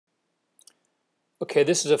Okay,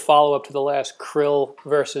 this is a follow-up to the last krill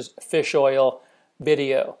versus fish oil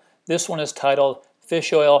video. This one is titled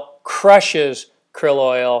Fish Oil Crushes Krill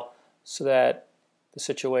Oil, so that the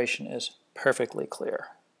situation is perfectly clear.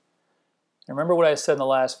 And remember what I said in the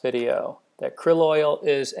last video, that krill oil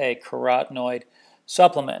is a carotenoid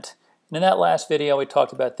supplement. And in that last video we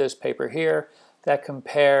talked about this paper here that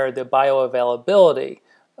compared the bioavailability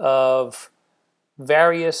of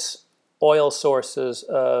various oil sources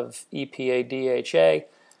of EPA, DHA,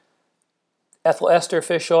 ethyl ester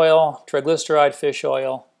fish oil, triglyceride fish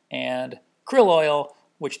oil, and krill oil,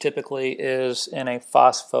 which typically is in a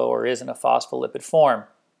phospholipid form.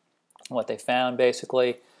 And what they found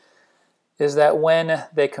basically is that when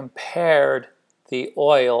they compared the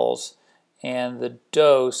oils and the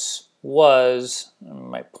dose was,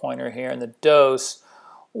 my pointer here, and the dose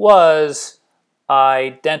was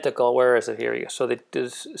identical. Where is it here? So they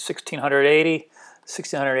did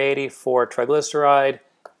 1680 for triglyceride,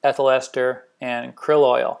 ethyl ester, and krill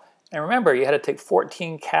oil. And remember, you had to take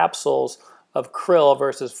 14 capsules of krill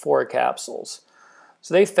versus 4 capsules.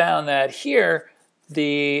 So they found that here,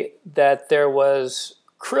 that there was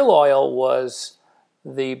krill oil was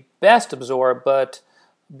the best absorbed, but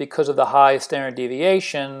because of the high standard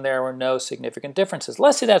deviation, there were no significant differences.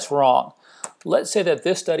 Let's say that's wrong. Let's say that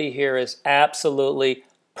this study here is absolutely,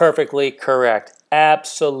 perfectly correct.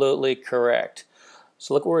 Absolutely correct.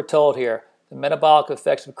 So look what we're told here. The metabolic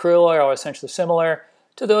effects of krill oil are essentially similar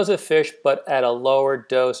to those of fish, but at a lower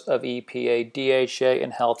dose of EPA, DHA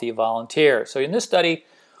in healthy volunteers. So in this study,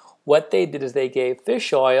 what they did is they gave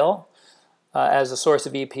fish oil as a source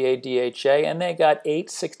of EPA, DHA, and they got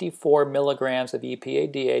 864 milligrams of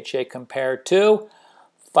EPA, DHA compared to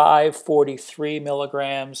 543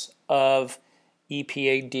 milligrams of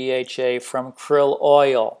EPA, DHA from krill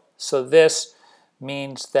oil. So this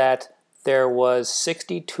means that there was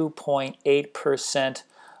 62.8%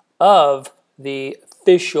 of the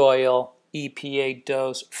fish oil EPA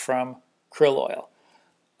dose from krill oil.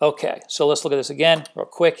 Okay, so let's look at this again real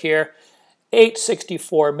quick here.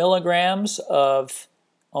 864 milligrams of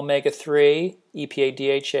omega-3 EPA,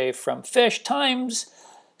 DHA from fish times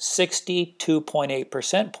 62.8%,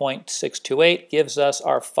 0.628, gives us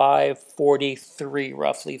our 543,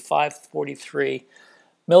 roughly 543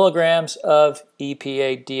 milligrams of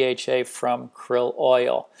EPA, DHA from krill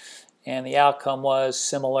oil. And the outcome was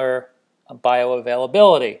similar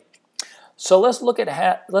bioavailability. So let's look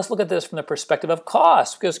at this from the perspective of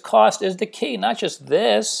cost, because cost is the key, not just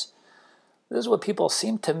this. This is what people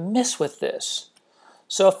seem to miss with this.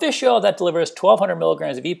 So a fish oil that delivers 1,200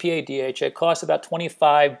 milligrams of EPA, DHA costs about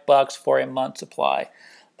 $25 for a month supply.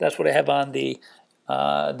 That's what I have on the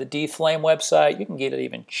DeFlame website. You can get it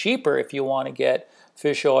even cheaper if you want to get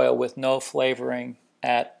fish oil with no flavoring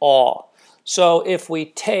at all. So if we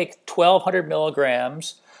take 1,200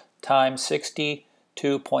 milligrams times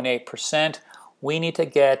 62.8%, we need to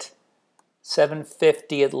get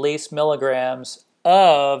 750 at least milligrams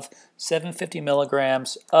of 750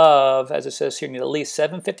 milligrams of, as it says here, you need at least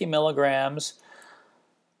 750 milligrams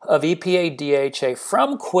of EPA DHA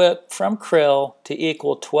from krill to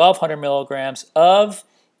equal 1,200 milligrams of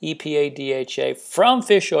EPA DHA from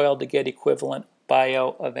fish oil to get equivalent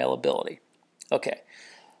bioavailability. Okay,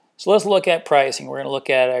 so let's look at pricing. We're going to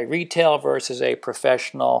look at a retail versus a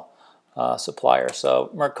professional supplier.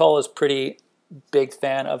 So Mercola is pretty big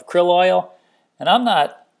fan of krill oil, and I'm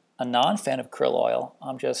not a non-fan of krill oil.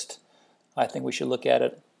 I think we should look at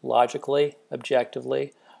it logically,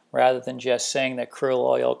 objectively, rather than just saying that krill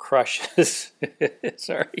oil crushes,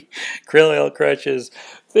 krill oil crushes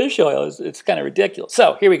fish oil. It's kind of ridiculous.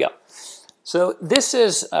 So here we go. So this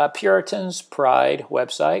is Puritan's Pride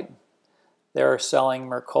website. They're selling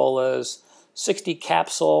Mercola's 60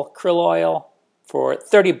 capsule krill oil for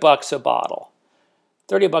 $30 a bottle.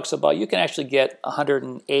 $30 a bottle. You can actually get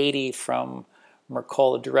 180 from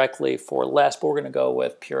Mercola directly for less, but we're going to go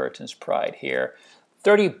with Puritan's Pride here.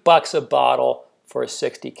 $30 a bottle for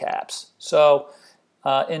 60 caps. So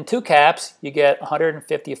in 2 caps, you get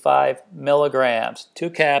 155 milligrams. 2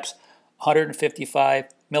 caps, 155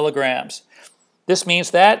 milligrams. This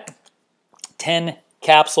means that 10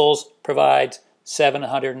 capsules provides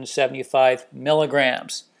 775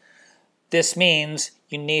 milligrams. This means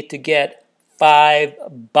you need to get 5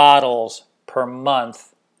 bottles per month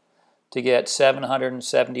to get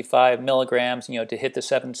 775 milligrams, to hit the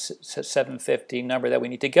 750 number that we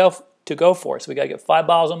need to go for. So we got to get 5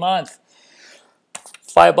 bottles a month.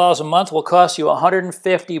 5 bottles a month will cost you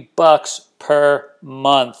 $150 per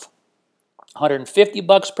month.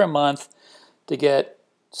 $150 per month to get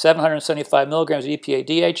 775 milligrams of EPA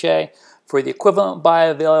DHA for the equivalent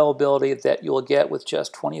bioavailability that you will get with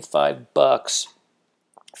just $25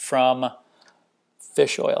 from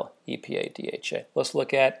fish oil, EPA, DHA. Let's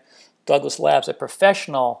look at Douglas Labs, a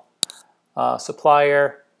professional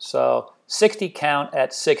supplier. So 60 count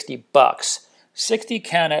at 60 bucks. 60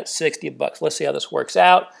 count at 60 bucks. Let's see how this works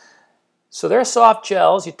out. So they're soft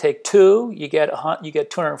gels. You take two, you get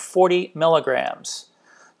 240 milligrams.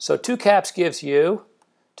 So 2 caps gives you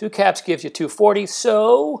 240.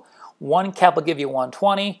 So 1 cap will give you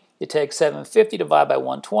 120. You take 750 divided by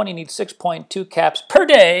 120. You need 6.2 caps per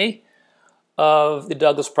day of the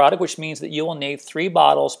Douglas product, which means that you will need 3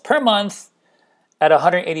 bottles per month at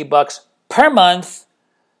 180 bucks per month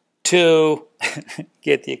to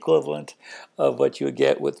get the equivalent of what you would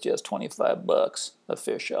get with just 25 bucks of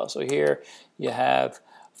fish oil. So here you have,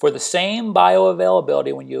 for the same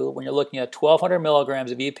bioavailability, when you're looking at 1,200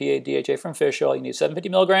 milligrams of EPA DHA from fish oil, you need 750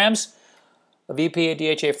 milligrams of EPA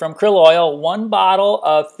DHA from krill oil, 1 bottle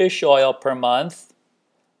of fish oil per month,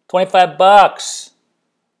 25 bucks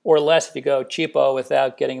or less if you go cheapo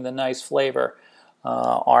without getting the nice flavor,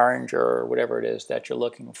 orange or whatever it is that you're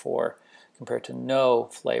looking for, compared to no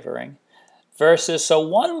flavoring. Versus, so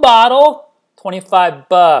 1 bottle, 25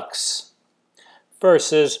 bucks.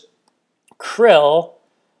 Versus krill,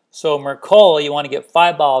 so Mercola, you want to get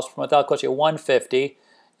 5 bottles from it, that'll cost you $150,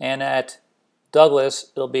 and at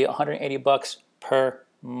Douglas, it'll be 180 bucks per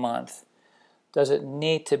month. Does it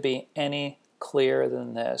need to be any clearer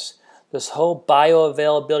than this? This whole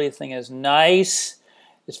bioavailability thing is nice.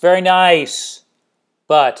 It's very nice,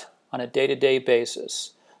 but on a day-to-day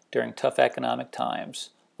basis, during tough economic times,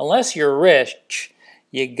 unless you're rich,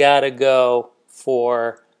 you gotta go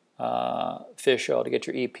for fish oil to get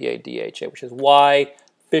your EPA DHA, which is why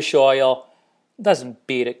fish oil doesn't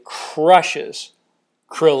beat it. CRUSHES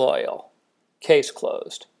Krill Oil. Case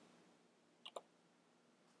closed.